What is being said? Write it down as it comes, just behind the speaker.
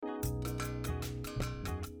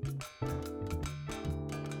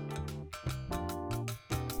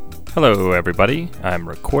Hello everybody, I'm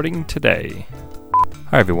recording today.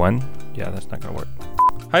 Hi everyone. Yeah, that's not going to work.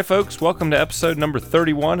 Hi folks, welcome to episode number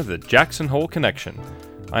 31 of the Jackson Hole Connection.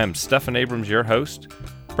 I am Stephan Abrams, your host,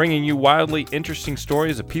 bringing you wildly interesting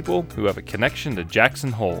stories of people who have a connection to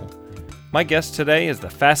Jackson Hole. My guest today is the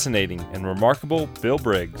fascinating and remarkable Bill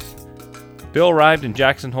Briggs. Bill arrived in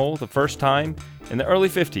Jackson Hole the first time in the early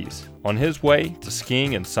 50s on his way to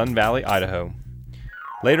skiing in Sun Valley, Idaho.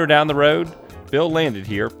 Later down the road, Bill landed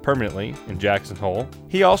here permanently in Jackson Hole.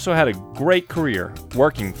 He also had a great career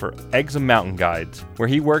working for Exum Mountain Guides, where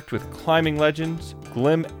he worked with climbing legends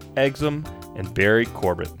Glenn Exum and Barry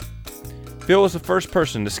Corbett. Bill was the first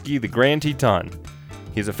person to ski the Grand Teton.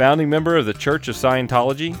 He's a founding member of the Church of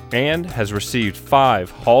Scientology and has received 5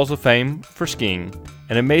 Halls of Fame for skiing.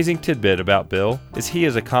 An amazing tidbit about Bill is he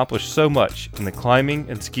has accomplished so much in the climbing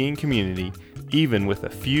and skiing community, even with a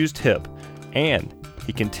fused hip, and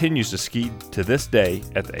he continues to ski to this day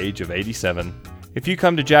at the age of 87. If you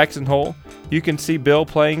come to Jackson Hole, you can see Bill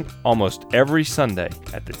playing almost every Sunday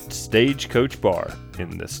at the Stagecoach Bar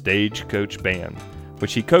in the Stagecoach Band,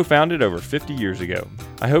 which he co-founded over 50 years ago.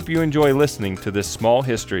 I hope you enjoy listening to this small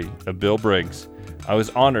history of Bill Briggs. I was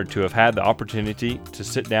honored to have had the opportunity to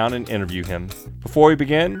sit down and interview him. Before we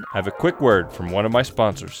begin, I have a quick word from one of my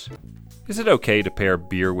sponsors. Is it okay to pair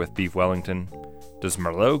beer with beef Wellington? Does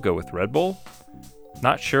Merlot go with Red Bull?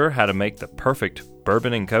 Not sure how to make the perfect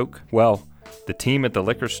bourbon and Coke? Well, the team at the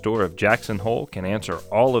liquor store of Jackson Hole can answer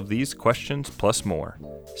all of these questions plus more.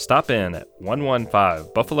 Stop in at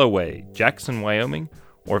 115 Buffalo Way, Jackson, Wyoming,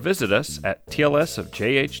 or visit us at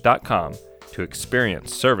tlsofjh.com to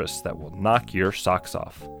experience service that will knock your socks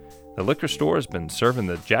off. The liquor store has been serving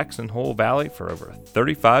the Jackson Hole Valley for over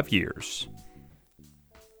 35 years.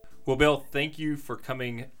 Well, Bill, thank you for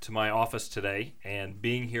coming to my office today and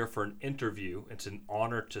being here for an interview. It's an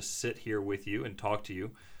honor to sit here with you and talk to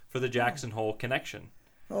you for the Jackson Hole Connection.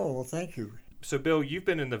 Oh, well, thank you. So, Bill, you've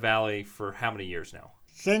been in the Valley for how many years now?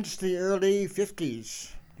 Since the early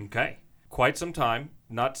 50s. Okay. Quite some time.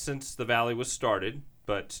 Not since the Valley was started,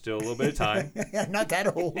 but still a little bit of time. Not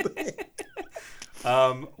that old.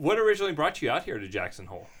 What originally brought you out here to Jackson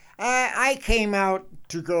Hole? I came out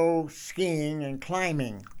to go skiing and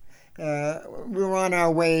climbing. We were on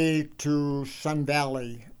our way to Sun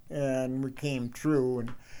Valley, and we came through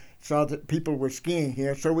and saw that people were skiing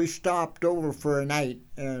here, so we stopped over for a night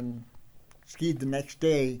and skied the next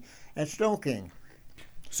day at Snow King.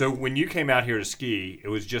 So when you came out here to ski, it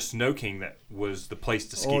was just Snow King that was the place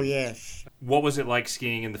to ski? Oh, yes. What was it like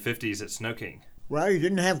skiing in the 50s at Snow King? Well, you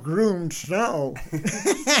didn't have groomed snow.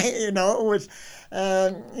 It was,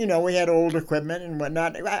 we had old equipment and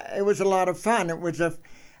whatnot. It was a lot of fun. It was a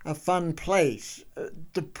fun place.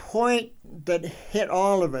 The point that hit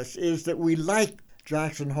all of us is that we liked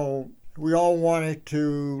Jackson Hole. We all wanted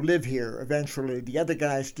to live here eventually. The other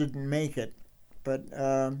guys didn't make it. But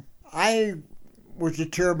I was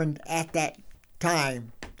determined at that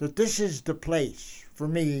time that this is the place for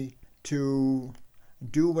me to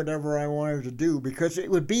do whatever I wanted to do because it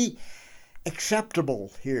would be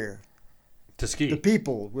acceptable here. To ski? The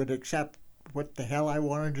people would accept what the hell I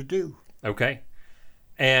wanted to do. Okay.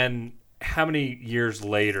 And how many years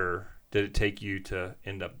later did it take you to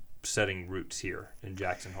end up setting roots here in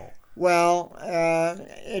Jackson Hole? Well,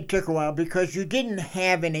 it took a while because you didn't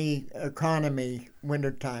have any economy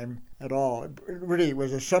wintertime at all. It really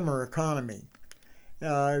was a summer economy.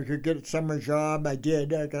 You could get a summer job. I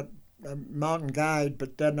did. I got a mountain guide,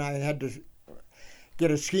 but then I had to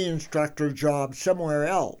get a ski instructor job somewhere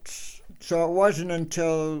else. So it wasn't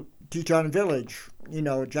until Teton Village,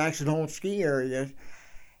 Jackson Hole ski area,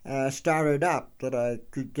 started up that I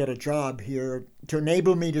could get a job here to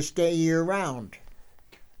enable me to stay year-round.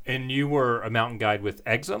 And you were a mountain guide with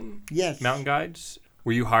Exum? Yes. Mountain Guides?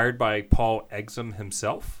 Were you hired by Paul Exum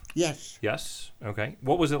himself? Yes. Yes? Okay.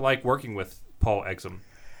 What was it like working with Paul Exum?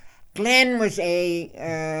 Glenn was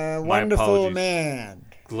a wonderful man.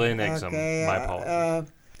 Glenn Exum. Okay, my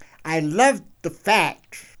apologies. I loved the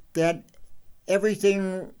fact that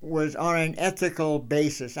everything was on an ethical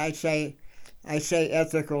basis. I say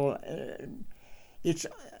ethical. It's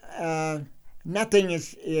nothing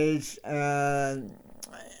is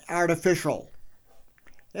artificial.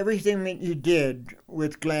 Everything that you did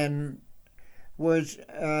with Glenn was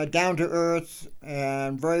down to earth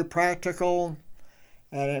and very practical,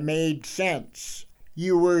 and it made sense.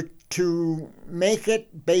 You were to make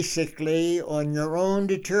it basically on your own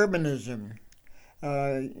determinism.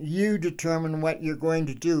 You determine what you're going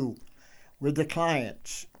to do with the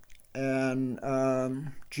clients. And,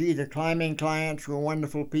 the climbing clients were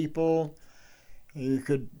wonderful people. You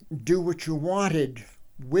could do what you wanted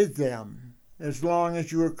with them. as long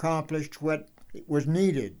as you accomplished what was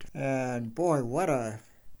needed. And boy, what a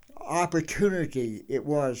opportunity it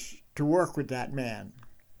was to work with that man,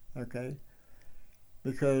 okay?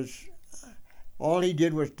 Because all he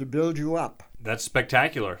did was to build you up. That's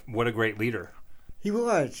spectacular. What a great leader. He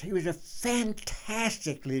was a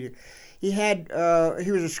fantastic leader. He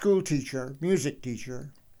was a school teacher, music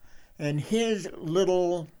teacher, and his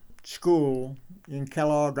little school in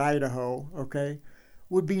Kellogg, Idaho, okay,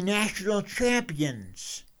 would be national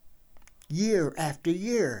champions year after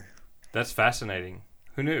year. That's fascinating.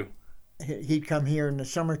 Who knew? He'd come here in the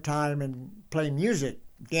summertime and play music,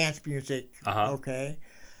 dance music, okay,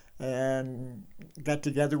 and got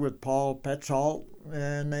together with Paul Petzold,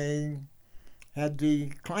 and they had the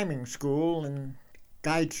climbing school and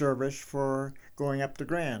guide service for going up the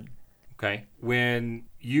Grand. Okay. When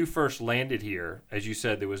you first landed here, as you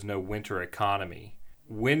said, there was no winter economy.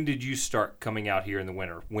 When did you start coming out here in the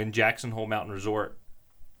winter? When Jackson Hole Mountain Resort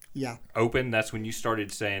opened, that's when you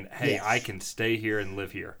started saying, hey, yes, I can stay here and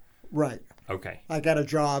live here. Right. Okay. I got a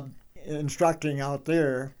job instructing out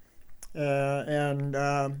there, and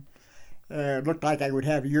it looked like I would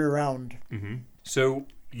have year-round. Mm-hmm. So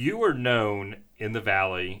you were known in the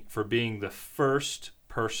Valley for being the first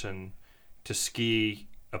person to ski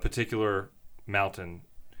a particular mountain.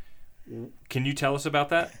 Can you tell us about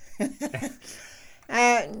that?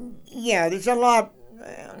 Yeah, there's a lot.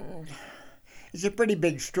 It's a pretty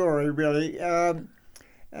big story, really.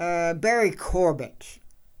 Barry Corbett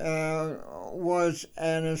was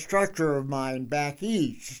an instructor of mine back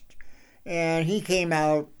east, and he came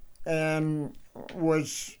out and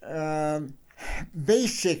was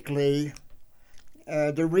basically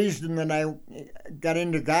the reason that I got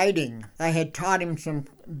into guiding. I had taught him some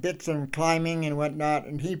bits on climbing and whatnot,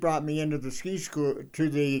 and he brought me into the ski school, to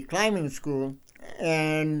the climbing school,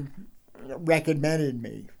 and recommended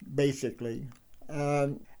me, basically.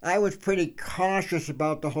 I was pretty cautious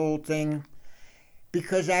about the whole thing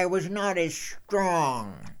because I was not as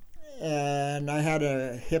strong, and I had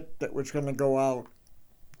a hip that was going to go out.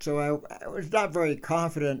 So I was not very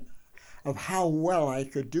confident of how well I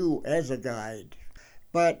could do as a guide.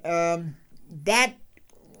 But that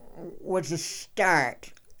was a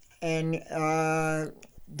start. And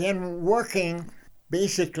then working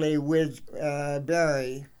basically with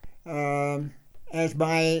Barry as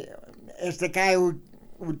the guy who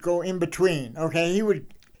would go in between. Okay, he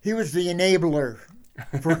was the enabler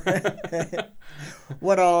for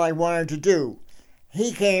what all I wanted to do.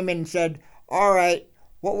 He came and said, all right,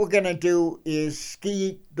 what we're going to do is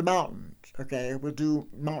ski the mountains. Okay, we'll do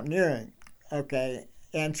mountaineering. Okay,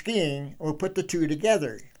 and skiing, we'll put the two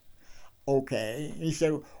together. Okay. He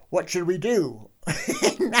said, what should we do?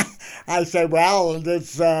 I said, well,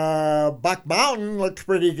 this Buck Mountain looks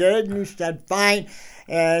pretty good. And he said, fine.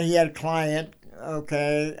 And he had a client,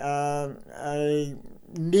 okay, a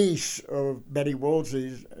niece of Betty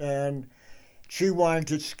Woolsey's, and she wanted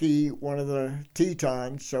to ski one of the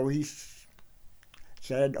Tetons, so he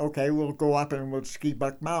said, okay, we'll go up and we'll ski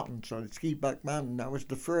Buck Mountain. So the ski Buck Mountain, that was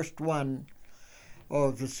the first one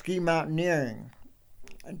of the ski mountaineering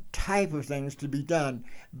type of things to be done.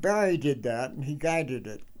 Barry did that, and he guided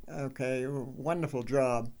it. Okay, wonderful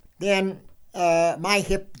job. Then my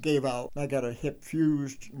hip gave out. I got a hip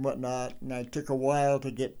fused and whatnot, and I took a while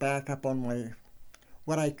to get back up on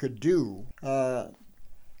what I could do.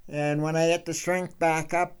 And when I had the strength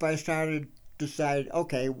back up, I started to decide,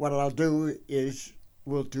 okay, what I'll do is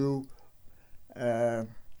we'll do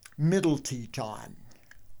Middle Teton.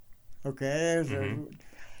 Okay, so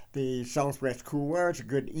the Southwest Couloir, it's a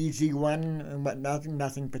good, easy one, but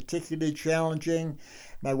nothing particularly challenging.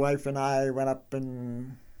 My wife and I went up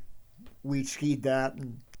and we skied that.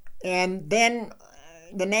 And then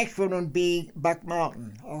the next one would be Buck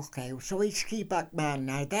Mountain. Okay, so we ski Buck Mountain.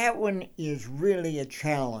 Now, that one is really a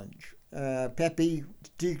challenge. Pepe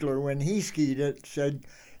Stiegler, when he skied it, said,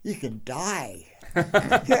 you can die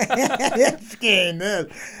skiing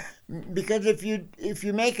this. Because if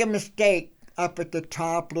you make a mistake up at the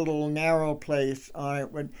top little narrow place on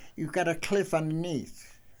it, when you've got a cliff underneath,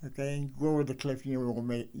 okay, go over the cliff, you're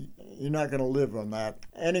not going to live on that.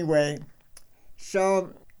 Anyway,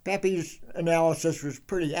 so Pepe's analysis was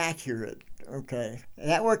pretty accurate. Okay,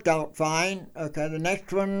 that worked out fine. Okay, the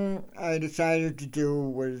next one I decided to do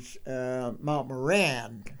was Mount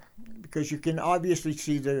Moran, because you can obviously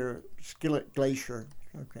see the Skillet Glacier.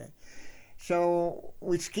 Okay. So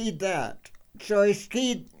we skied that. So I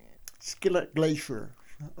skied Skillet Glacier,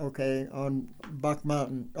 okay, on Buck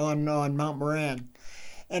Mountain, on Mount Moran.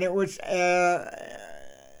 And it was a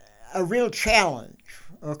real challenge,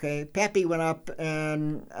 okay. Pepe went up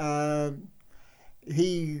and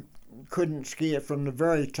he couldn't ski it from the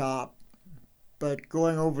very top, but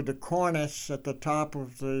going over the cornice at the top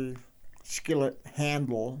of the skillet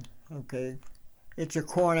handle, okay, it's a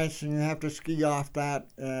cornice and you have to ski off that,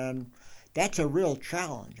 and that's a real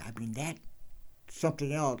challenge. I mean, that's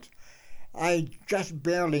something else. I just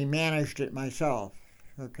barely managed it myself,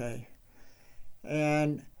 okay,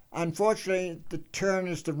 and unfortunately the turn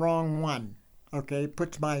is the wrong one, okay, it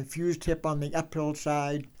puts my fused hip on the uphill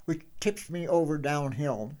side, which tips me over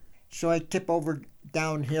downhill. So I tip over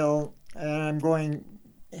downhill and I'm going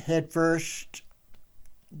head first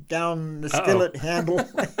down the skillet handle.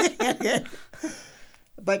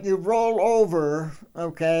 But you roll over,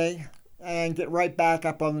 okay, and get right back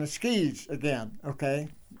up on the skis again, okay?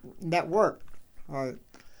 That worked. All right.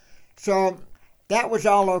 So that was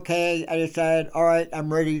all okay. I decided, all right,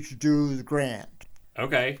 I'm ready to do the Grand.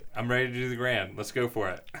 Okay, I'm ready to do the Grand. Let's go for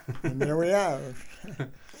it. And there we are.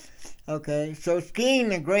 Okay, so skiing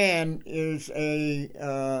the Grand is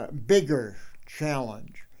a bigger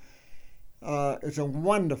challenge. It's a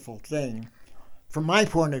wonderful thing from my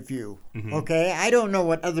point of view. Mm-hmm. Okay, I don't know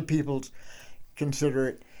what other people consider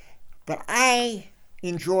it, but I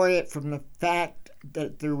enjoy it from the fact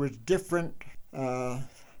that there was different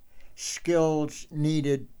skills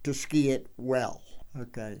needed to ski it well.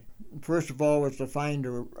 Okay, first of all was to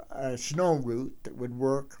find a snow route that would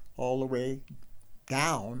work all the way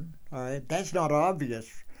down. All right, that's not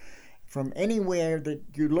obvious. From anywhere that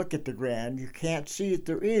you look at the Grand, you can't see that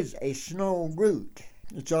there is a snow route.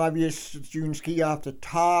 It's obvious that you can ski off the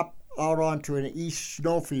top out onto an east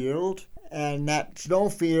snowfield, and that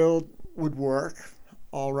snowfield would work,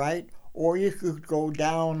 all right. Or you could go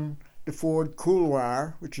down the Ford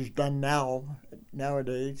couloir, which is done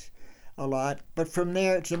nowadays a lot. But from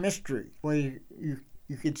there, it's a mystery, where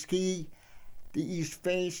you could ski the east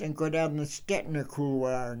face and go down the Stettner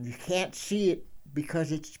couloir, and you can't see it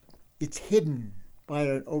because it's hidden by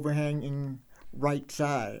an overhanging right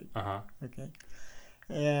side. Okay,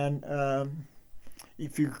 and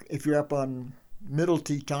if you're up on Middle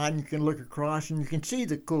Teton, you can look across and you can see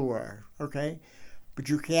the couloir. Okay, but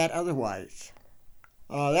you can't otherwise.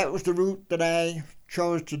 That was the route that I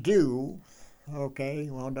chose to do. Okay,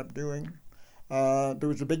 wound up doing. There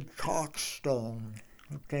was a big chalk stone.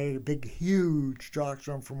 Okay, a big, huge chalk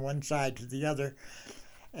stone from one side to the other,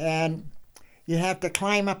 and you have to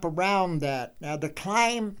climb up around that. Now, the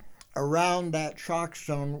climb around that chalk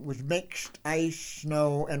stone was mixed ice,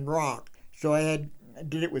 snow, and rock. So I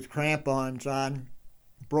did it with crampons on,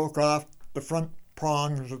 broke off the front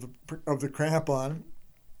prongs of the crampon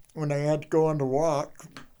when I had to go on to walk.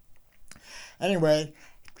 Anyway,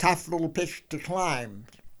 tough little pitch to climb.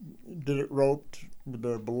 Did it roped with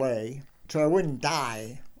a belay, so I wouldn't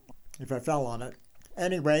die if I fell on it.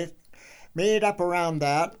 Anyway, made it up around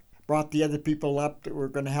that. Brought the other people up that were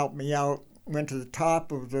going to help me out, went to the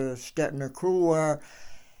top of the Stettner couloir,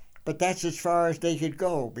 but that's as far as they could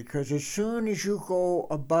go, because as soon as you go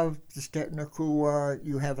above the Stettner couloir,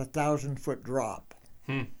 you have 1,000-foot drop.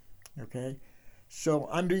 Okay? So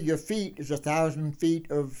under your feet is 1,000 feet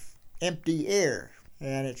of empty air,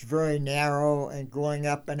 and it's very narrow and going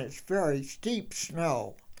up, and it's very steep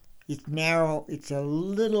snow. It's narrow. It's a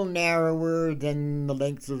little narrower than the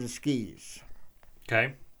length of the skis.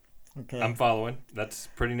 Okay. Okay. I'm following. That's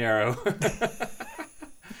pretty narrow.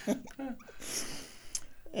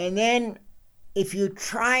 And then if you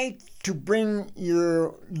try to bring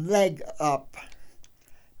your leg up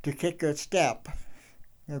to kick a step,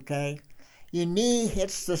 okay, your knee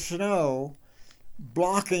hits the snow,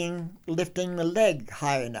 lifting the leg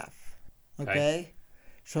high enough, okay?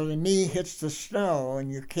 So the knee hits the snow and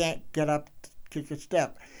you can't get up to kick a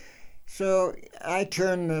step. So I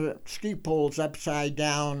turn the ski poles upside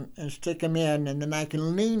down and stick them in, and then I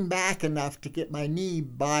can lean back enough to get my knee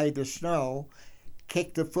by the snow,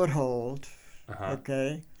 kick the foothold,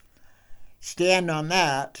 okay, stand on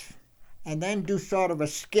that, and then do sort of a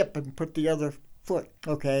skip and put the other foot,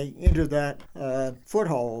 okay, into that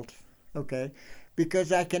foothold, okay,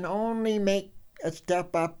 because I can only make a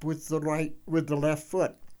step up with the left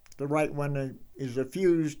foot. The right one is a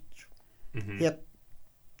fused hip.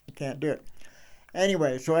 You can't do it.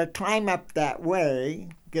 Anyway, so I climb up that way,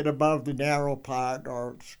 get above the narrow part,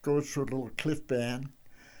 or go through a little cliff band,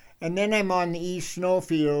 and then I'm on the east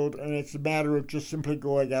snowfield, and it's a matter of just simply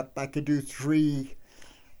going up. I could do 3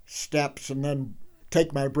 steps and then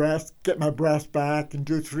take my breath, get my breath back, and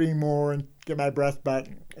do 3 more and get my breath back,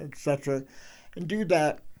 etc. And do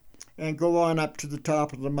that and go on up to the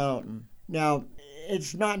top of the mountain. Now,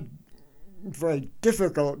 it's not very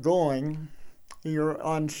difficult going. You're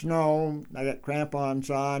on snow, I got crampons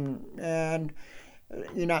on, and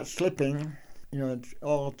you're not slipping. You know, it's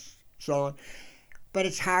all So, but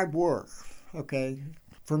it's hard work, okay,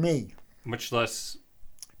 for me. Much less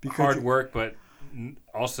Because hard work, but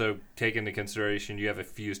also take into consideration you have a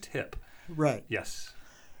fused hip. Right. Yes.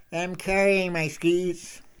 I'm carrying my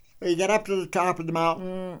skis. You get up to the top of the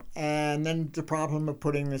mountain, and then the problem of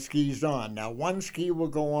putting the skis on. Now, one ski will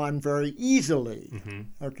go on very easily,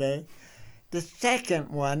 okay? The second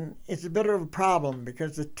one is a bit of a problem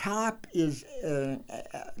because the top is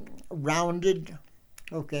rounded,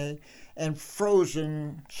 okay, and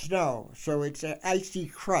frozen snow. So it's an icy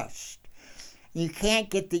crust. You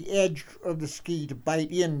can't get the edge of the ski to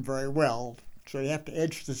bite in very well, so you have to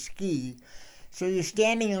edge the ski. So you're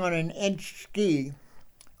standing on an edged ski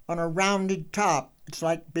on a rounded top. It's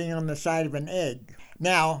like being on the side of an egg.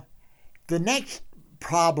 Now, the next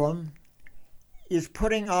problem is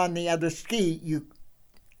putting on the other ski. You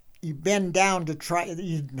bend down to try.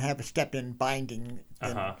 You didn't have a step-in binding.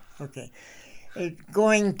 Okay.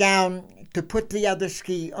 Going down to put the other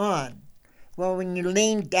ski on. Well, when you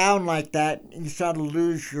lean down like that, you sort of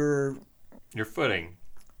lose your footing.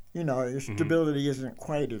 Your stability isn't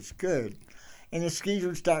quite as good. And the skis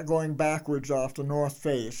would start going backwards off the north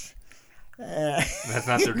face. That's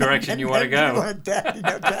not the direction you want to go.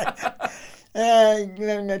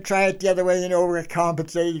 Try it the other way and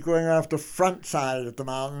overcompensate going off the front side of the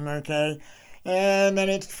mountain, okay? And then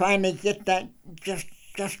it's finally get that just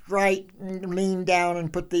right and lean down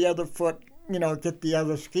and put the other foot, get the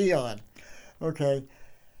other ski on. Okay.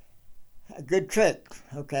 A good trick,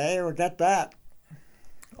 okay? We got that.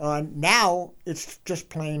 Now it's just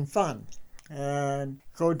plain fun. And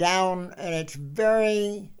go down, and it's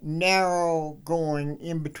very narrow going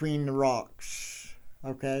in between the rocks,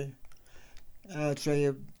 okay?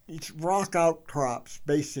 It's rock outcrops,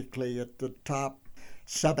 basically, at the top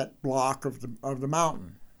summit block of the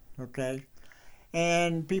mountain, okay?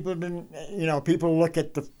 And people people look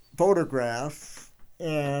at the photograph,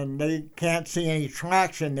 and they can't see any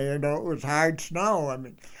traction there. No, it was hard snow. I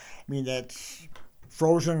mean that's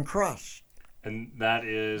frozen crust. And that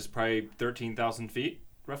is probably 13,000 feet,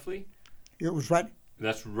 roughly? It was what?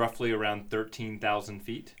 That's roughly around 13,000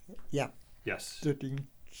 feet? Yeah. Yes.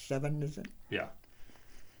 13,700, is it? Yeah.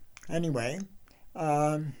 Anyway,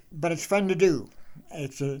 but it's fun to do.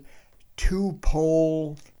 It's a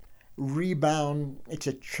 2-pole rebound. It's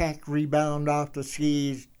a check rebound off the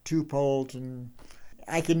skis, 2 poles, and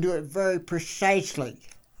I can do it very precisely,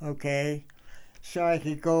 okay? So I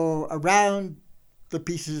could go around the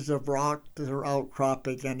pieces of rock that are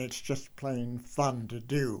outcropping, and it's just plain fun to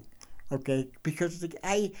do, okay? Because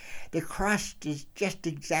the crust is just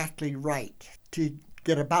exactly right to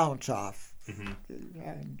get a bounce off.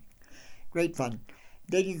 Great fun.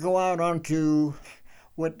 Then you go out onto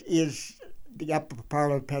what is the upper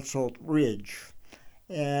part of Petzold Ridge,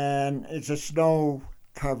 and it's a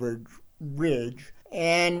snow-covered ridge,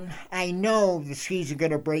 and I know the skis are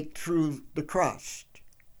going to break through the crust.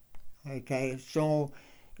 Okay, so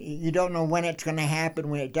you don't know when it's going to happen.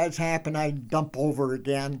 When it does happen, I dump over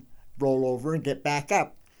again, roll over, and get back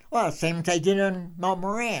up. Well, same as I did on Mount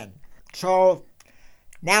Moran. So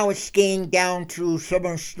now it's skiing down through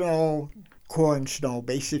summer snow, corn snow,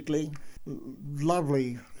 basically.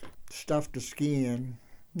 Lovely stuff to ski in.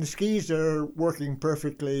 The skis are working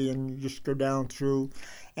perfectly, and you just go down through,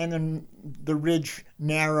 and then the ridge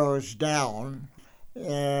narrows down,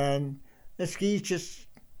 and the skis just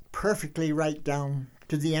perfectly right down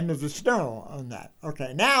to the end of the snow on that.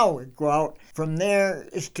 Okay, now we go out. From there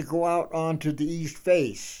is to go out onto the east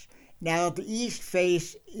face. Now, the east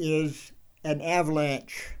face is an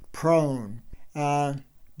avalanche prone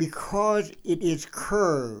because it is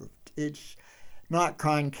curved. It's not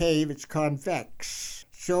concave, it's convex.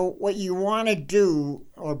 So what you want to do,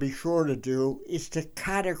 or be sure to do, is to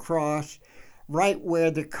cut across right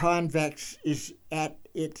where the convex is at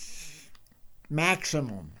its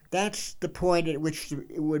maximum. That's the point at which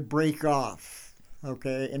it would break off,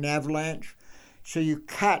 okay, an avalanche. So you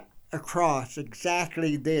cut across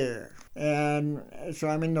exactly there. And so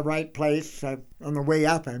I'm in the right place. On the way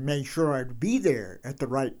up, I made sure I'd be there at the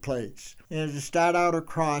right place. And to start out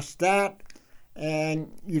across that,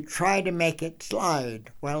 and you try to make it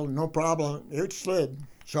slide. Well, no problem. It slid.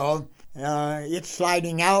 So it's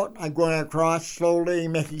sliding out. I'm going across slowly,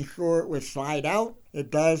 making sure it would slide out. It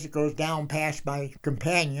does. It goes down past my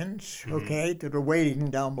companions, okay, that are waiting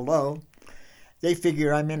down below. They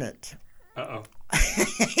figure I'm in it. Uh-oh.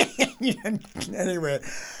 Anyway,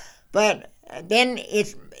 but then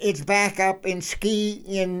it's back up and ski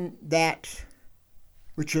in that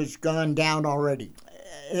which has gone down already.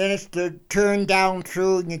 Then it's to turn down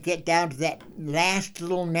through, and you get down to that last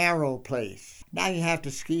little narrow place. Now you have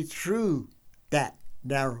to ski through that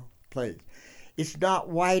narrow place. It's not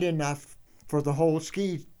wide enough for the whole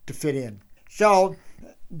ski to fit in. So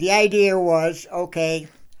the idea was, okay,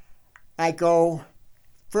 I go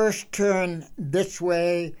first turn this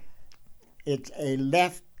way. It's a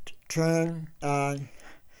left turn, then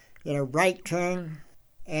a right turn,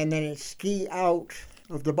 and then it's ski out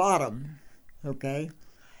of the bottom, okay,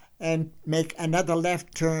 and make another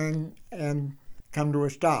left turn and come to a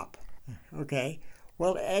stop, okay.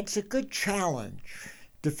 Well, it's a good challenge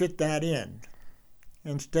to fit that in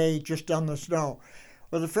and stay just on the snow.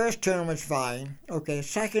 Well, the first turn was fine. Okay,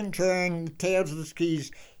 second turn, the tails of the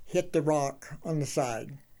skis hit the rock on the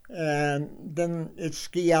side, and then it's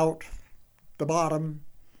ski out the bottom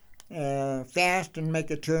fast and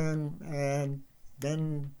make a turn, and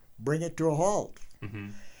then bring it to a halt. Mm-hmm.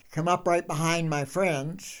 Come up right behind my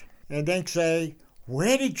friends, and then say,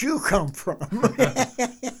 "Where did you come from?"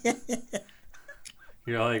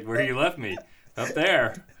 You're like, "Where you left me? Up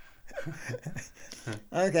there."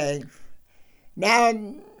 Okay. Now,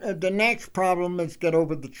 the next problem is get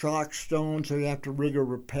over the chalk stone, so you have to rig a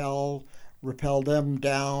rappel them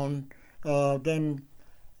down. Then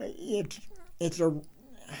it's a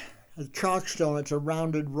chalk stone. It's a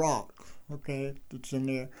rounded rock, okay, that's in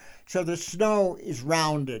there. So the snow is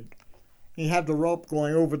rounded. You have the rope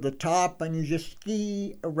going over the top, and you just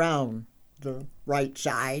ski around the right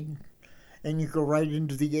side, and you go right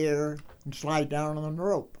into the air and slide down on the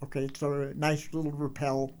rope. Okay, it's a nice little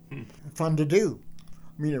rappel, fun to do.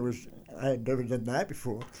 I mean, I had never done that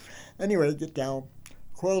before. Anyway, get down,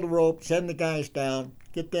 coil the rope, send the guys down,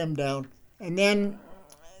 get them down, and then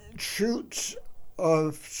chutes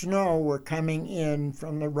of snow were coming in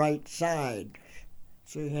from the right side.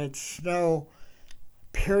 So you had snow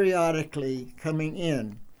periodically coming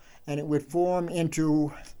in, and it would form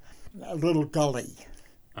into a little gully,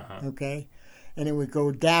 okay? And it would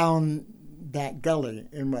go down that gully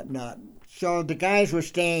and whatnot. So the guys were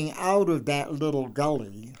staying out of that little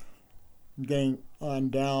gully, getting on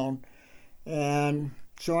down, and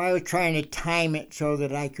so I was trying to time it so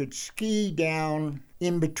that I could ski down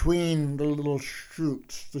in between the little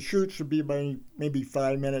chutes. The chutes would be by maybe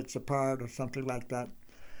 5 minutes apart or something like that.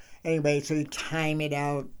 Anyway, so you time it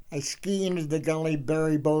out. I ski into the gully,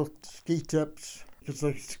 bury both ski tips, because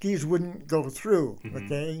the skis wouldn't go through,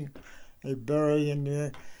 okay? They bury in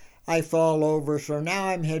there. I fall over, so now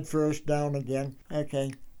I'm head first down again.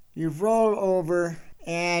 Okay, you roll over,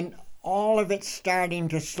 and all of it's starting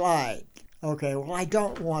to slide. Okay, well, I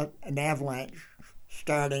don't want an avalanche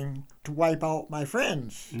starting to wipe out my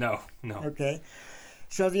friends. No. Okay,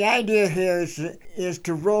 so the idea here is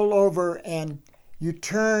to roll over, and you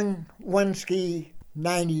turn one ski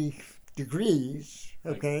 90 degrees,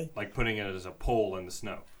 okay? Like putting it as a pole in the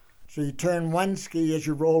snow. So you turn one ski as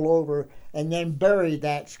you roll over, and then bury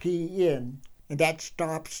that ski in, and that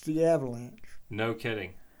stops the avalanche. No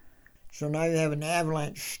kidding. So now you have an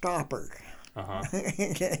avalanche stopper.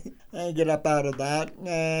 Okay. I get up out of that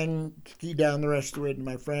and ski down the rest of the way to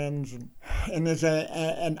my friends, and there's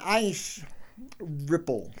an ice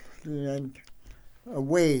ripple, and a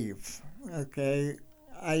wave, okay,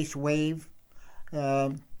 ice wave.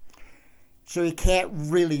 So you can't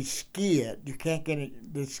really ski it. You can't get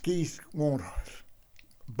it. The skis won't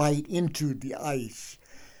bite into the ice.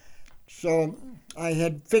 So I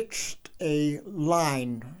had fixed a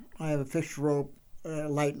line. I have a fixed rope,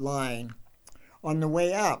 light line, on the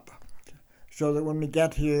way up, so that when we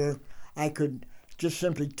get here, I could just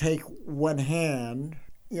simply take one hand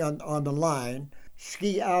on the line,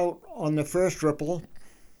 ski out on the first ripple,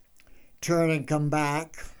 turn and come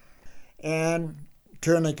back, and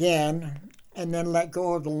turn again, and then let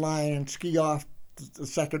go of the line and ski off the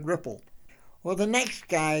second ripple. Well, the next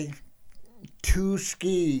guy, to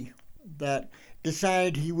ski, that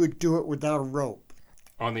decided he would do it without a rope.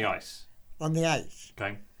 On the ice? On the ice.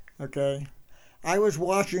 Okay. I was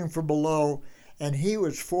watching from below, and he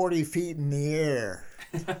was 40 feet in the air,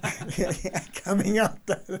 coming up.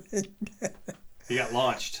 He got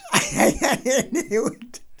launched.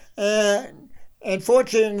 And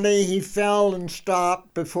fortunately, he fell and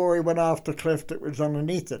stopped before he went off the cliff that was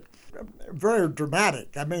underneath it. Very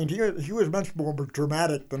dramatic. I mean, he was much more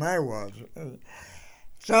dramatic than I was.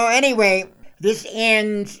 So anyway, this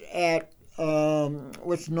ends at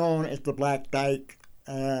what's known as the Black Dyke.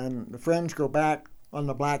 And the friends go back on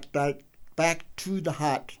the Black Dyke, back to the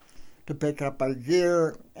hut to pick up our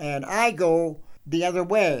gear. And I go the other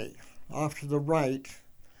way, off to the right,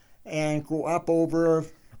 and go up over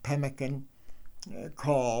Pemmican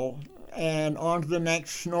Call and onto the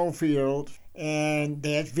next snowfield. And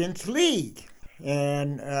there's Vince Lee.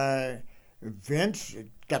 And Vince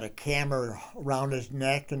got a camera around his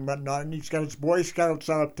neck and whatnot, and he's got his Boy Scouts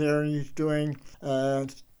out there, and he's doing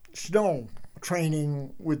snow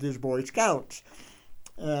training with his Boy Scouts.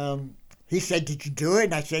 He said, "Did you do it?"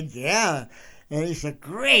 And I said, "Yeah." And he said,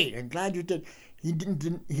 "Great, I'm glad you did." He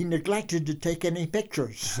neglected to take any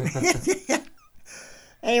pictures.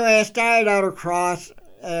 Anyway, I started out across,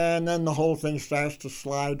 and then the whole thing starts to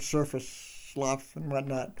slide, surface slough and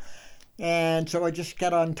whatnot. And so I just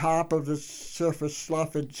got on top of the surface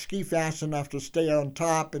slough and ski fast enough to stay on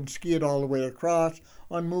top and ski it all the way across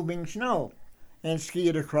on moving snow and ski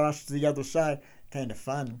it across to the other side. Kind of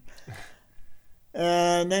fun.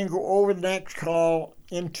 And then go over the next call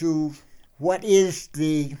into what is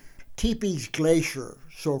the Teepee's Glacier,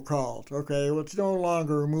 so-called. Okay, well, it's no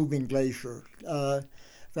longer a moving glacier. In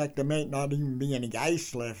fact, there may not even be any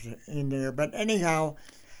ice left in there. But anyhow,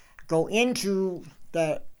 go into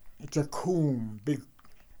that. It's a coombe, big,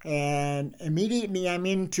 and immediately I'm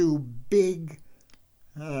into big,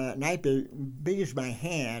 not big as my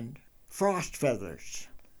hand, frost feathers.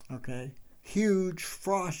 Okay, huge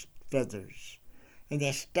frost feathers, and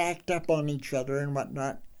they're stacked up on each other and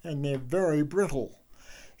whatnot, and they're very brittle.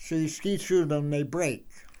 So you ski through them, they break,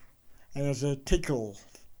 and there's a tinkle,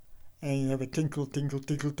 and you have a tinkle, tinkle,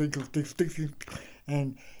 tinkle, tinkle, tinkle, tinkle,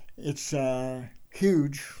 and it's a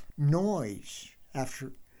huge noise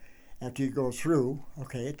after you go through.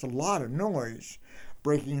 Okay, it's a lot of noise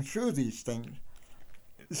breaking through these things.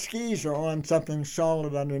 The skis are on something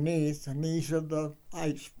solid underneath, and these are the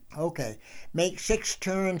ice. Okay, make 6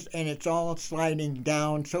 turns, and it's all sliding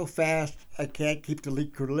down so fast I can't keep the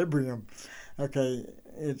equilibrium. Okay,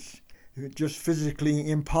 it's just physically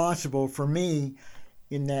impossible for me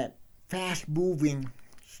in that fast-moving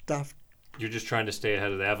stuff. You're just trying to stay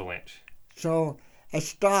ahead of the avalanche. So I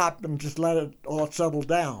stop and just let it all settle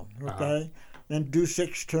down, okay? Then do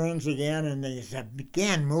 6 turns again, and they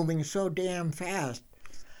began moving so damn fast.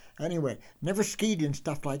 Anyway, never skied in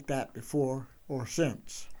stuff like that before or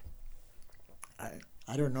since.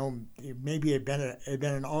 I don't know, maybe it'd been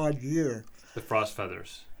an odd year. The frost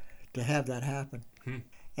feathers. To have that happen.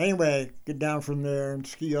 Anyway, get down from there and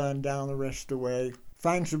ski on down the rest of the way.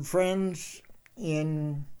 Find some friends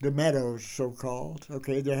in the meadows, so-called.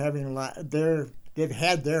 Okay, they're having they've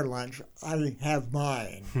had their lunch. I have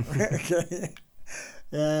mine. Okay,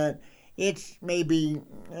 it's maybe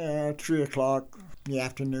 3 o'clock in the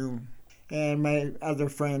afternoon, and my other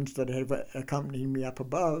friends that have accompanied me up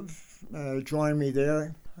above join me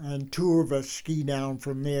there, and 2 of us ski down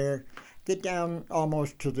from there, get down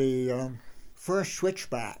almost to the first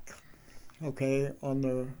switchback, okay, on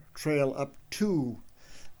the trail up to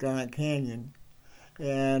Garnet Canyon.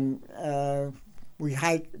 And we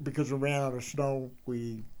hike, because we ran out of snow,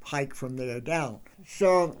 we hike from there down.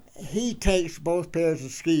 So he takes both pairs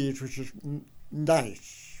of skis, which is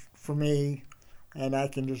nice for me, and I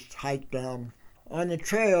can just hike down. On the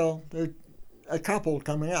trail, there's a couple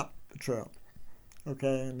coming up the trail,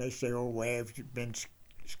 okay, and they say, "Oh, where have you been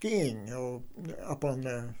skiing?" Oh, up on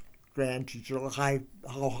the Grand Teton,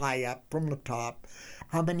 how high up from the top?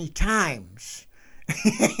 How many times?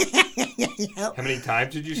 How many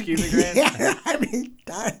times did you ski the Grand? Yeah, how many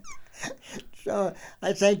times? So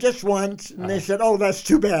I say just once, and they said, "Oh, that's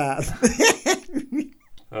too bad."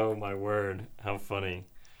 Oh, my word. How funny.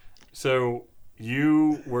 So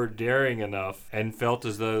you were daring enough and felt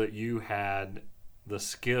as though that you had the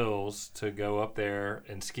skills to go up there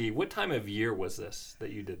and ski. What time of year was this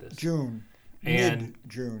that you did this? June. And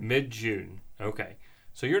Mid-June. Mid-June. Okay.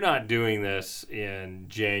 So you're not doing this in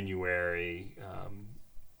January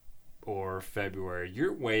or February.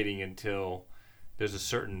 You're waiting until there's a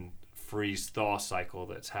certain freeze-thaw cycle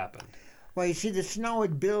that's happened. Well, you see, the snow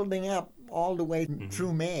is building up all the way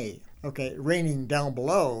through May. Okay, raining down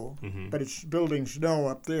below, but it's building snow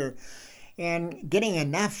up there. And getting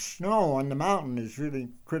enough snow on the mountain is really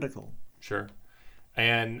critical. Sure.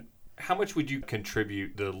 And how much would you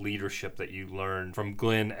contribute the leadership that you learned from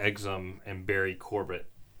Glenn Exum and Barry Corbett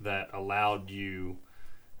that allowed you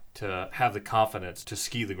to have the confidence to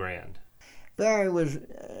ski the Grand? Barry was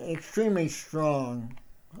extremely strong,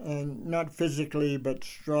 and not physically, but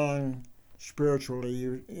strong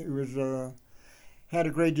spiritually. He was had a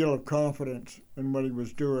great deal of confidence in what he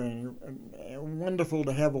was doing. Wonderful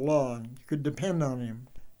to have along. You could depend on him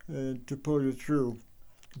to pull you through.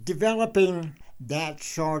 Developing that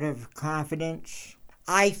sort of confidence,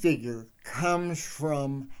 I figure, comes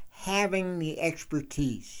from having the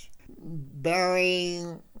expertise. Barry,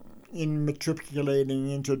 in matriculating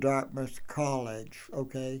into Dartmouth College,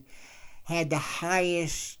 okay, had the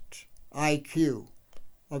highest IQ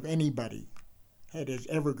of anybody that has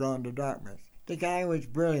ever gone to Dartmouth. The guy was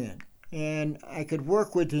brilliant, and I could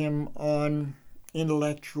work with him on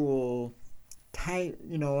intellectual type,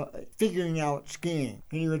 figuring out skiing.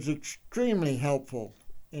 And he was extremely helpful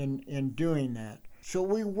in doing that. So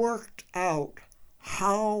we worked out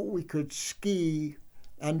how we could ski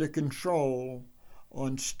under control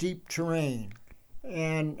on steep terrain.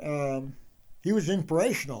 And he was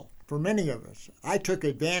inspirational for many of us. I took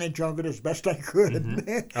advantage of it as best I could.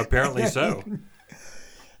 Mm-hmm. Apparently so.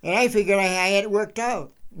 And I figured I had it worked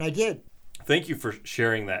out, and I did. Thank you for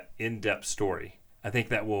sharing that in-depth story. I think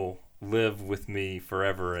that will live with me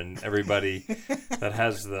forever, and everybody that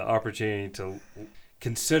has the opportunity to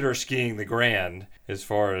consider skiing the Grand as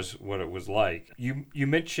far as what it was like. You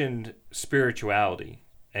mentioned spirituality,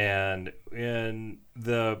 and in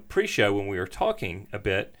the pre-show when we were talking a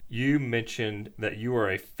bit, you mentioned that you are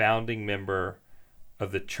a founding member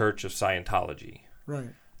of the Church of Scientology. Right.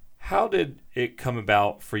 How did it come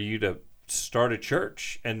about for you to start a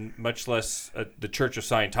church, and much less the Church of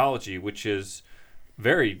Scientology, which is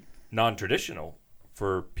very non-traditional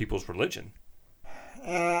for people's religion?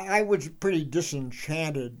 I was pretty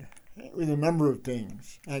disenchanted with a number of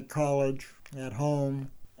things at college, at home,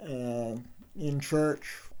 in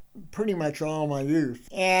church, pretty much all my youth.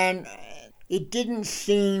 And it didn't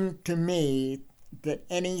seem to me that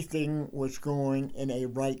anything was going in a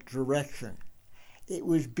right direction. It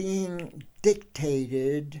was being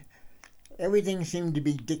dictated. Everything seemed to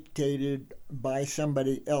be dictated by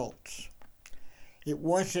somebody else. It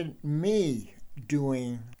wasn't me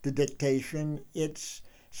doing the dictation, it's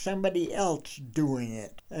somebody else doing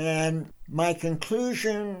it. And my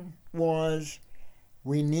conclusion was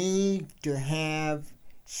we need to have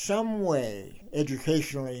some way,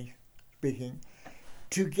 educationally speaking,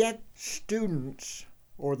 to get students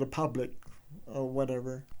or the public or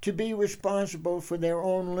whatever to be responsible for their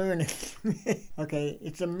own learning. Okay,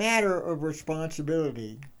 it's a matter of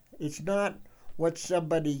responsibility. It's not what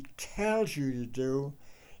somebody tells you to do,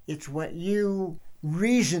 it's what you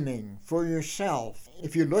reasoning for yourself.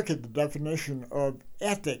 If you look at the definition of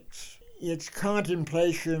ethics, it's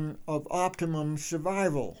contemplation of optimum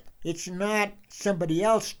survival. It's not somebody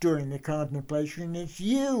else doing the contemplation, it's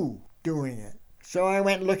you doing it. So I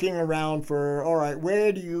went looking around for, all right,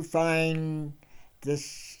 where do you find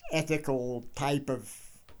this ethical type of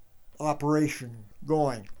operation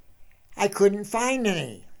going? I couldn't find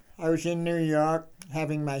any. I was in New York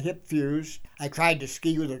having my hip fused. I tried to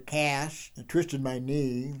ski with a cast and twisted my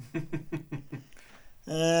knee.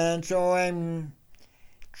 And so I'm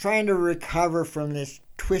trying to recover from this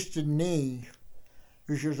twisted knee,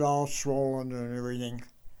 which is all swollen and everything.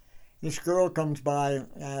 This girl comes by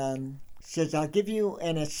and says, I'll give you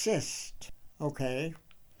an assist. Okay.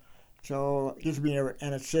 So gives me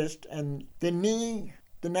an assist. And the knee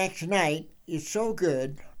the next night is so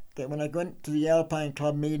good that when I went to the Alpine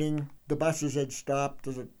Club meeting, the buses had stopped,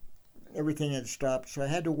 everything had stopped, so I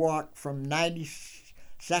had to walk from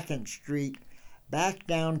 92nd Street back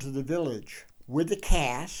down to the village with a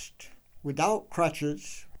cast, without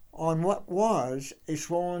crutches, on what was a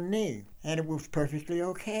swollen knee, and it was perfectly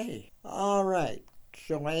okay. All right,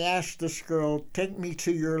 so I asked this girl, take me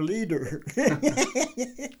to your leader,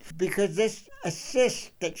 because this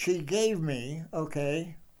assist that she gave me,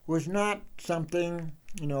 okay, was not something,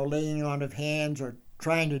 laying on of hands or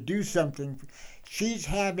trying to do something. She's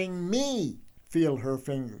having me feel her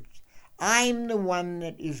fingers. I'm the one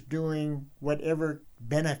that is doing whatever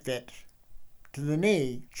benefit to the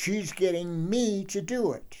knee. She's getting me to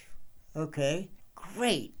do it. Okay,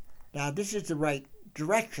 great. Now this is the right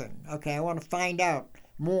direction. Okay, I want to find out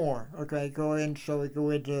more. Okay, so we go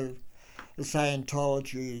into the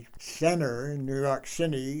Scientology Center in New York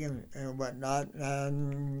City and whatnot,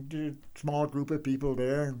 and a small group of people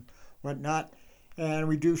there and whatnot, and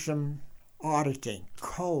we do some auditing,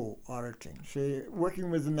 co-auditing. So working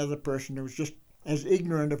with another person who was just as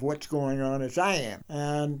ignorant of what's going on as I am.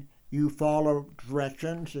 And you follow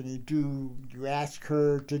directions and you ask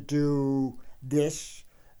her to do this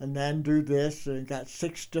and then do this, and you got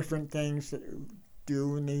 6 different things that you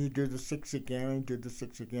do, and then you do the 6 again and do the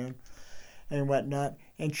 6 again and whatnot.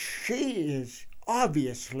 And she is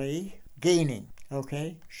obviously gaining,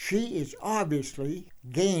 okay? She is obviously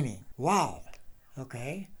gaining. Wow,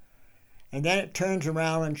 okay? And then it turns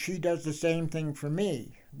around and she does the same thing for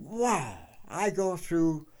me. Wow, I go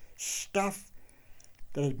through stuff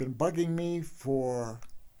that has been bugging me for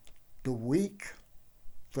the week,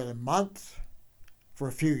 for the month, for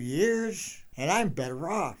a few years, and I'm better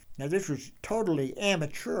off. Now this was totally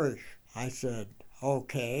amateurish. I said,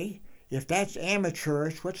 okay, if that's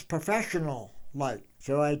amateurish, what's professional like?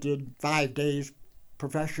 So I did 5 days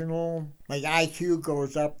professional. My IQ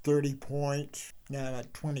goes up 30 points. No,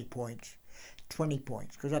 not 20 points. 20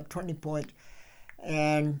 points. Because I'm 20 points.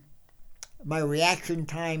 And my reaction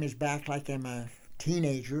time is back like I'm a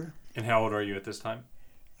teenager. And how old are you at this time?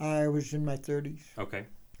 I was in my 30s. Okay.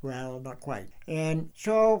 Well, not quite. And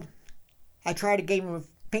so I tried a game of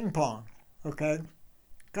ping pong. Okay.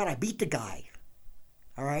 God, I beat the guy.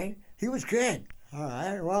 All right. He was good. All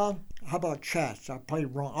right. Well, how about chess? I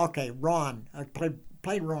played Ron. Okay, Ron. I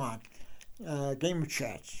played Ron. Game of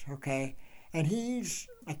chess. Okay. And he's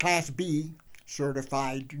a Class B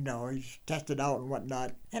certified, he's tested out and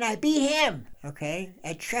whatnot. And I beat him, okay,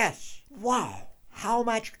 at chess. Wow. How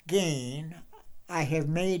much gain I have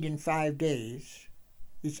made in 5 days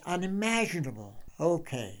is unimaginable.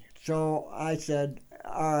 Okay. So I said,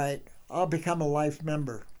 all right, I'll become a life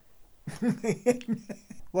member.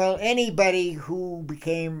 Well, anybody who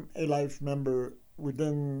became a life member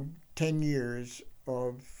within 10 years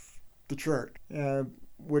of the church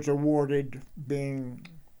was awarded being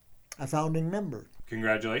a founding member.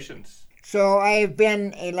 Congratulations. So I've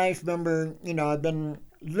been a life member, I've been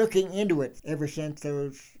looking into it ever since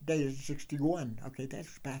those days, 61. Okay,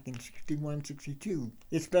 that's back in 61, 62.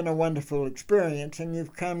 It's been a wonderful experience, and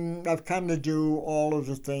I've come to do all of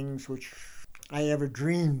the things which I ever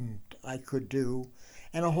dreamed I could do,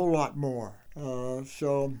 and a whole lot more.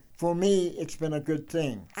 So for me, it's been a good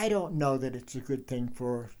thing. I don't know that it's a good thing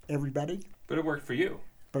for everybody. But it worked for you.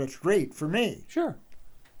 But it's great for me. Sure.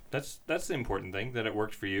 That's the important thing, that it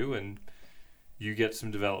worked for you and you get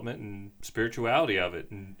some development and spirituality of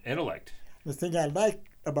it and intellect. The thing I like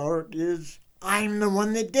about it is I'm the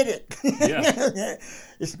one that did it. Yeah.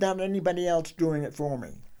 It's not anybody else doing it for me.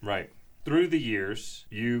 Right. Through the years,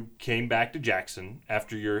 you came back to Jackson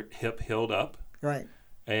after your hip healed up. Right.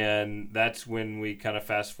 And that's when we kind of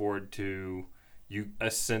fast forward to you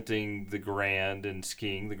ascending the Grand and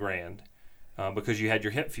skiing the Grand because you had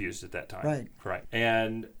your hip fused at that time. Right. Correct.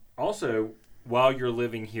 And also, while you're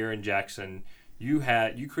living here in Jackson, you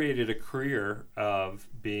created a career of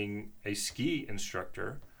being a ski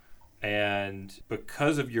instructor. And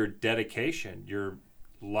because of your dedication, your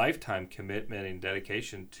lifetime commitment and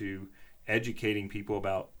dedication to educating people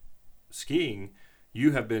about skiing,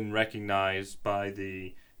 you have been recognized by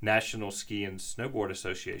the National Ski and Snowboard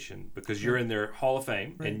Association because you're in their Hall of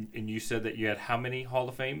Fame. Right. And you said that you had how many Hall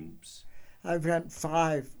of Fames? I've got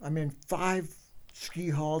 5. I'm in 5 ski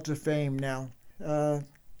halls of fame now.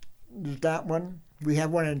 There's that one. We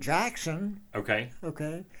have one in Jackson. Okay.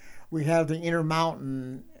 Okay. We have the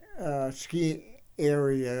Intermountain ski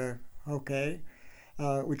area, okay,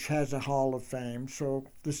 which has a Hall of Fame. So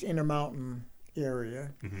this Intermountain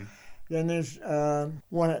area. Mm-hmm. Then there's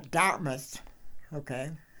one at Dartmouth, okay.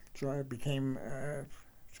 So I became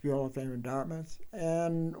Ski Hall of Fame in Dartmouth.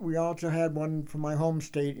 And we also had one from my home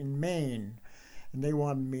state in Maine, and they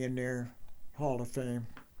wanted me in their Hall of Fame.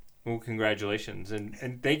 Well, congratulations,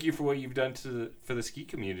 and thank you for what you've done for the ski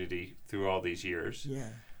community through all these years. Yeah.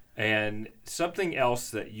 And something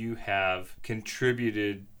else that you have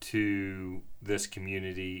contributed to this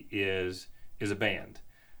community is a band.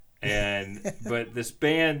 But this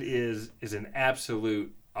band is an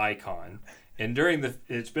absolute icon. And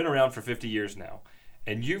it's been around for 50 years now.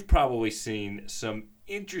 And you've probably seen some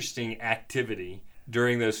interesting activity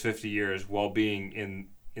during those 50 years while being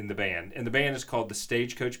in the band. And the band is called the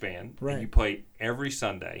Stagecoach Band. Right. And you play every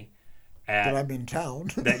Sunday that I'm in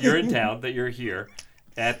town. That you're in town, that you're here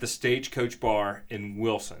at the Stagecoach Bar in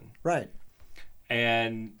Wilson. Right.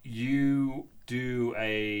 And you do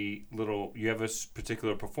you have a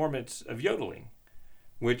particular performance of yodeling,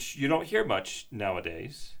 which you don't hear much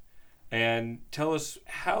nowadays. And tell us,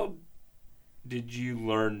 how did you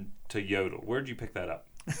learn to yodel? Where did you pick that up?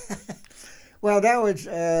 Well, that was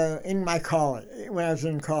in my college, when I was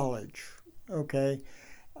in college, okay.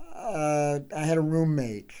 I had a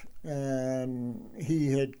roommate, and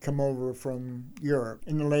he had come over from Europe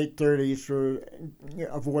in the late 30s to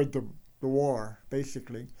avoid the war,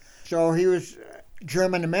 basically. So he was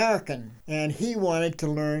German-American, and he wanted to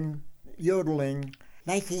learn yodeling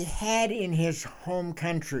like he had in his home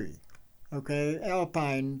country, okay,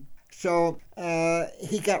 Alpine. So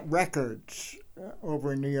he got records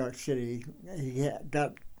over in New York City. He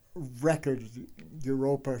got records,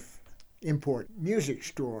 Europa Import Music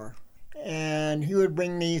Store. And he would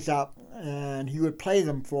bring these up, and he would play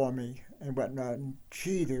them for me and whatnot. And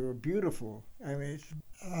gee, they were beautiful. I mean,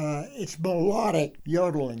 it's melodic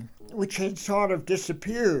yodeling, which had sort of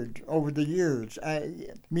disappeared over the years. I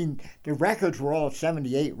mean, the records were all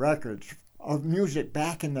 78 records of music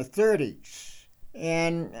back in the 30s.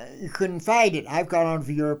 And you couldn't find it. I've gone over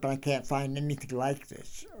to Europe and I can't find anything like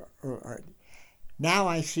this. Now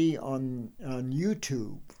I see on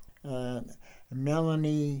YouTube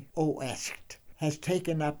Melanie Oest, has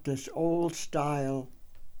taken up this old style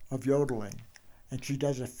of yodeling, and she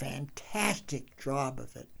does a fantastic job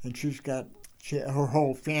of it. And her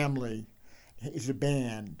whole family is a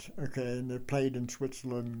band, okay, and they played in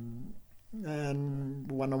Switzerland and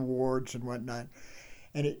won awards and whatnot.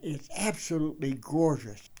 And it's absolutely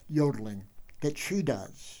gorgeous yodeling that she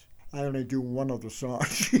does. I only do one of the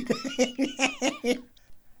songs.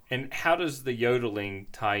 And how does the yodeling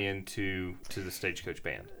tie into the Stagecoach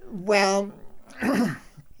Band? Well,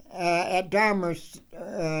 at Dartmouth,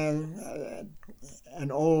 an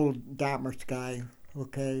old Dartmouth guy,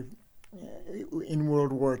 okay, in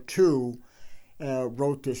World War II,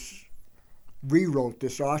 rewrote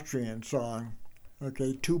this Austrian song,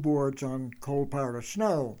 okay, Two Boards on Cold Powder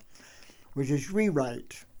Snow, which is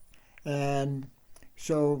rewrite. And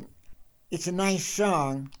so it's a nice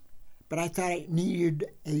song, but I thought it needed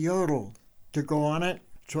a yodel to go on it.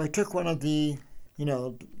 So I took one of the,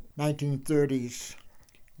 1930s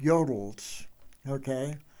yodels,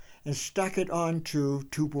 okay, and stuck it onto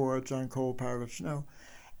Two Boards on Cold Powder Snow.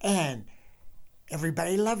 And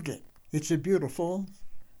everybody loved it. It's a beautiful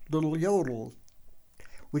little yodel,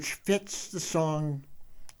 which fits the song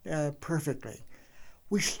perfectly.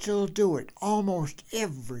 We still do it almost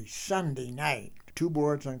every Sunday night, Two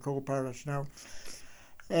Boards on Cold Powder Snow.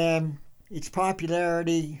 And its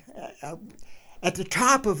popularity at the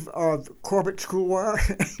top of Corbett School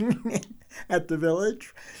at the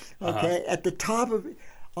village, okay, at the top of,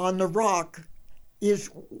 on the rock, is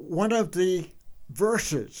one of the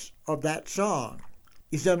verses of that song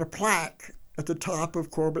is on a plaque at the top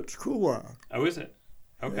of Corbett's Couloir. Oh, is it?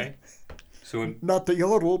 Okay. So not the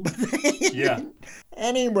yodel, but yeah.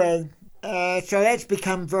 Anyway, so that's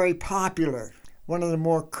become very popular. One of the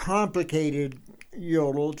more complicated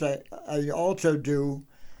yodels I also do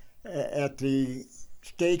at the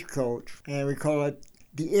Stagecoach, and we call it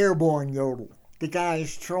the airborne yodel. The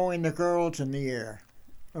guys throwing the girls in the air.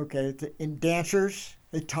 Okay, in dancers,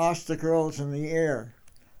 they toss the girls in the air.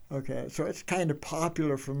 Okay, so it's kind of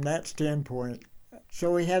popular from that standpoint.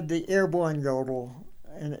 So we have the airborne yodel,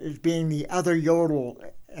 and it's being the other yodel.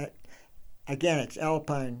 Again, it's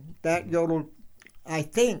alpine. That yodel, I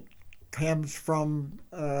think, comes from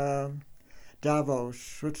Davos,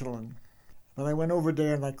 Switzerland. But I went over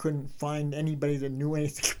there and I couldn't find anybody that knew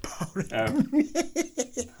anything about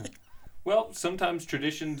it. Well, sometimes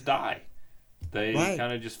traditions die. They Right.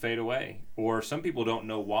 kind of just fade away. Or some people don't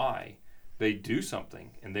know why they do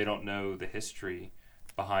something, and they don't know the history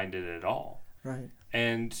behind it at all. Right.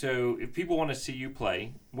 And so if people want to see you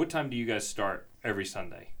play, what time do you guys start every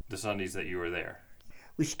Sunday, the Sundays that you were there?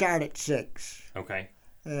 We start at 6. Okay.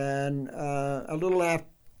 And a little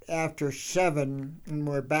after 7, and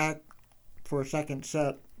we're back for a second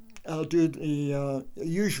set. Usually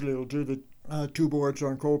I'll do the Two Boards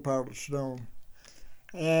on Cold Powder Snow.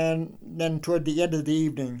 And then toward the end of the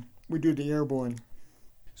evening, we do the airborne.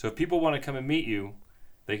 So if people want to come and meet you,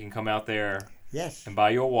 they can come out there Yes. and buy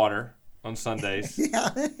you a water on Sundays Yeah.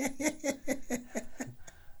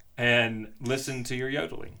 and listen to your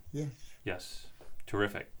yodeling. Yes. Yes.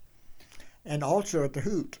 Terrific. And also at the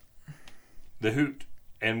Hoot. The Hoot.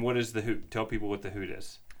 And what is the Hoot? Tell people what the Hoot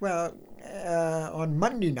is. Well, on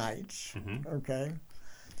Monday nights, okay,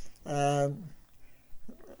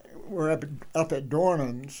 we're up at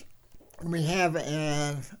Dornan's. We have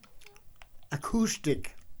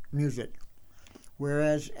acoustic music,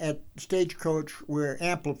 whereas at Stagecoach we're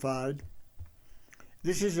amplified.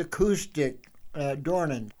 This is acoustic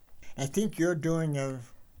Dornan. I think you're doing a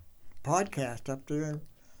podcast up there.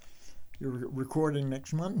 You're recording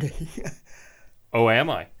next Monday. Oh, am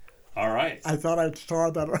I? All right. I thought I saw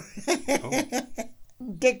that.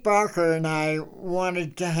 Oh. Dick Barker and I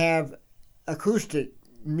wanted to have acoustic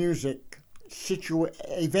music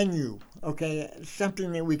a venue, okay,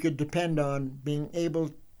 something that we could depend on being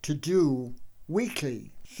able to do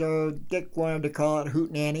weekly. So Dick wanted to call it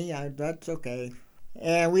Hootenanny. That's okay.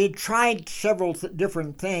 And we had tried several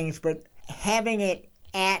different things, but having it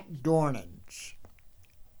at Dornan's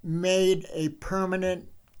made a permanent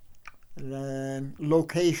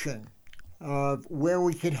location of where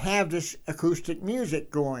we could have this acoustic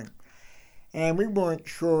music going. And we weren't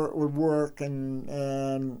sure it would work, and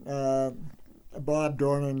Bob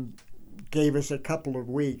Dornan gave us a couple of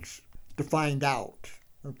weeks to find out.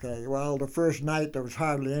 Okay, well, the first night there was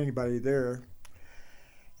hardly anybody there.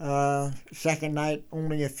 Second night,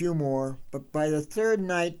 only a few more. But by the third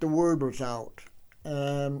night, the word was out.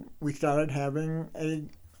 And we started having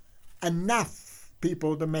enough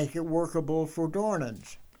people to make it workable for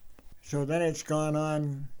Dornan's. So then it's gone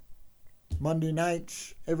on Monday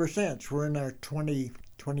nights ever since. We're in our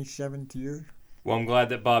 27th year. Well, I'm glad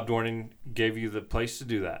that Bob Dorning gave you the place to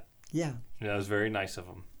do that. Yeah. That was very nice of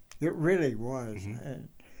him. It really was.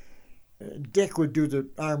 Dick would do the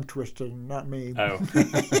arm twisting, not me. Oh.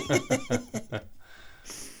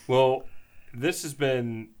 Well, this has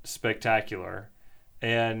been spectacular.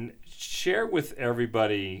 And share with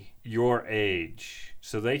everybody your age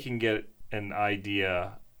so they can get an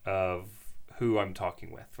idea of who I'm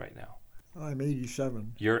talking with right now. I'm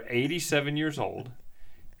 87. You're 87 years old,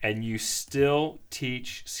 and you still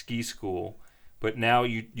teach ski school, but now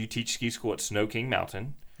you teach ski school at Snow King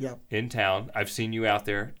Mountain. Yep. In town. I've seen you out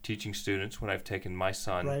there teaching students when I've taken my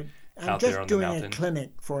son out there on the mountain. I'm just doing a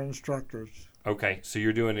clinic for instructors. Okay, so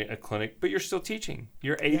you're doing a clinic, but you're still teaching.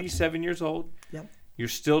 You're 87 years old. Yep. You're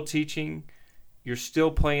still teaching. You're still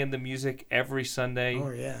playing the music every Sunday. Oh,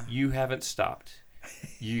 yeah. You haven't stopped.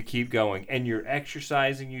 You keep going. And you're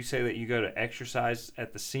exercising. You say that you go to exercise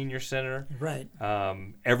at the senior center. Right.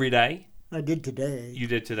 Every day. I did today. You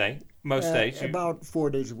did today? Most days? About 4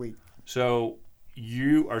 days a week. So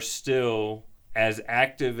you are still as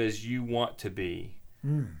active as you want to be,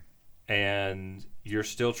 and you're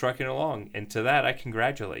still trucking along. And to that, I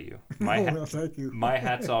congratulate you. Thank you. My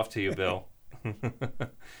hat's off to you, Bill.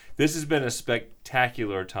 This has been a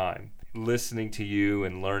spectacular time listening to you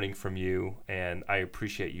and learning from you, and I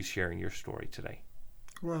appreciate you sharing your story today.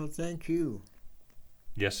 Well, thank you.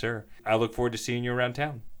 Yes, sir. I look forward to seeing you around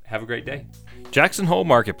town. Have a great day. Jackson Hole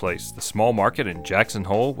Marketplace, the small market in Jackson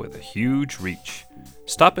Hole with a huge reach.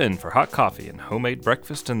 Stop in for hot coffee and homemade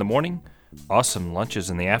breakfast in the morning, awesome lunches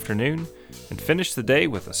in the afternoon, and finish the day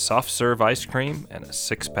with a soft serve ice cream and a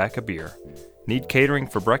 6-pack of beer. Need catering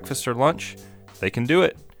for breakfast or lunch? They can do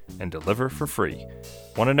it and deliver for free.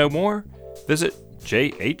 Want to know more? Visit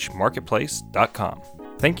jhmarketplace.com.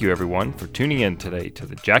 Thank you everyone for tuning in today to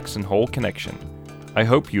the Jackson Hole Connection. I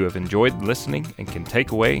hope you have enjoyed listening and can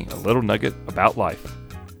take away a little nugget about life.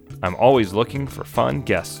 I'm always looking for fun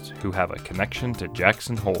guests who have a connection to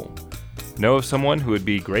Jackson Hole. Know of someone who would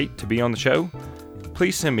be great to be on the show?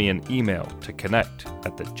 Please send me an email to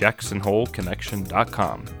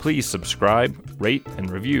connect@thejacksonholeconnection.com. Please subscribe, rate, and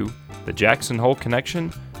review The Jackson Hole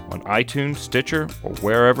Connection on iTunes, Stitcher, or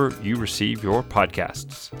wherever you receive your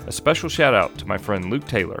podcasts. A special shout out to my friend Luke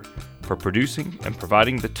Taylor for producing and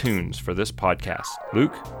providing the tunes for this podcast.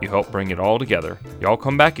 Luke, you helped bring it all together. Y'all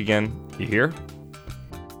come back again, you hear?